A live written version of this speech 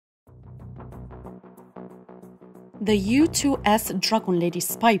The U-2S Dragon Lady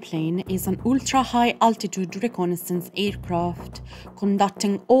spy plane is an ultra-high altitude reconnaissance aircraft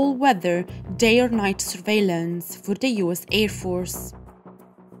conducting all-weather day or night surveillance for the US Air Force.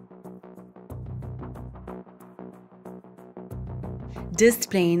 This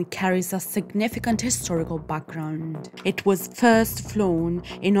plane carries a significant historical background. It was first flown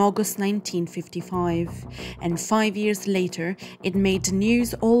in August 1955, and 5 years later, it made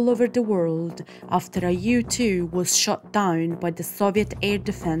news all over the world after a U-2 was shot down by the Soviet Air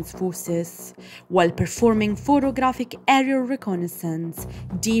Defense Forces while performing photographic aerial reconnaissance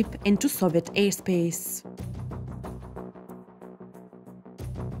deep into Soviet airspace.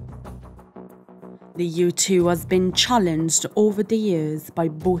 The U-2 has been challenged over the years by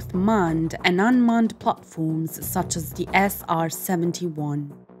both manned and unmanned platforms such as the SR-71.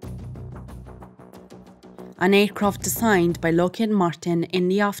 An aircraft designed by Lockheed Martin in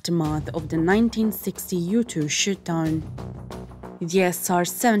the aftermath of the 1960 U-2 shootdown. The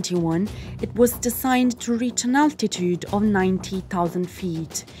SR-71, it was designed to reach an altitude of 90,000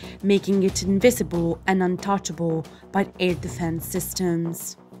 feet, making it invisible and untouchable by air defense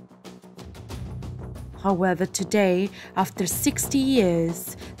systems. However, today, after 60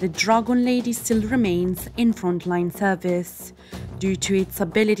 years, the Dragon Lady still remains in frontline service due to its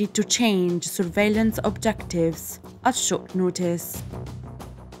ability to change surveillance objectives at short notice.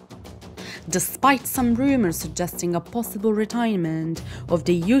 Despite some rumors suggesting a possible retirement of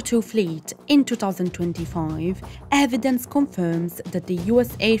the U-2 fleet in 2025, evidence confirms that the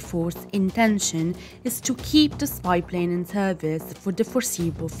US Air Force intention is to keep the spy plane in service for the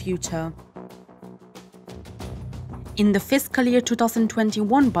foreseeable future. In the fiscal year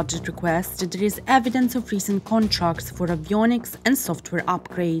 2021 budget request, there is evidence of recent contracts for avionics and software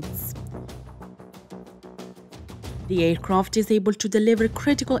upgrades. The aircraft is able to deliver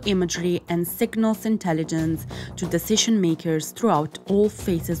critical imagery and signals intelligence to decision makers throughout all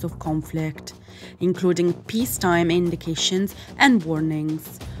phases of conflict, including peacetime indications and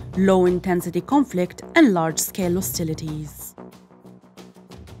warnings, low-intensity conflict, and large-scale hostilities.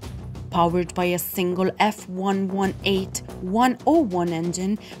 Powered by a single F118-101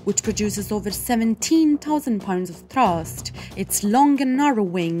 engine, which produces over 17,000 pounds of thrust, its long and narrow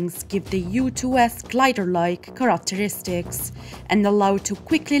wings give the U-2S glider-like characteristics and allow it to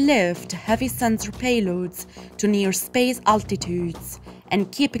quickly lift heavy sensor payloads to near space altitudes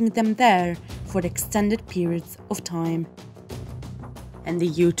and keeping them there for extended periods of time. And the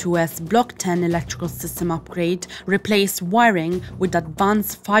U-2S Block 10 electrical system upgrade replaced wiring with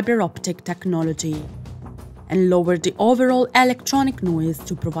advanced fiber optic technology and lowered the overall electronic noise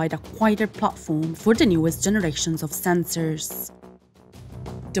to provide a quieter platform for the newest generations of sensors.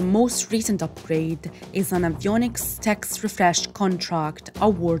 The most recent upgrade is an avionics text refresh contract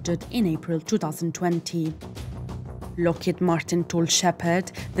awarded in April 2020. Lockheed Martin told Shephard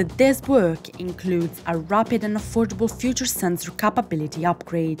that this work includes a rapid and affordable future sensor capability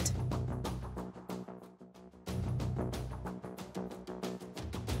upgrade.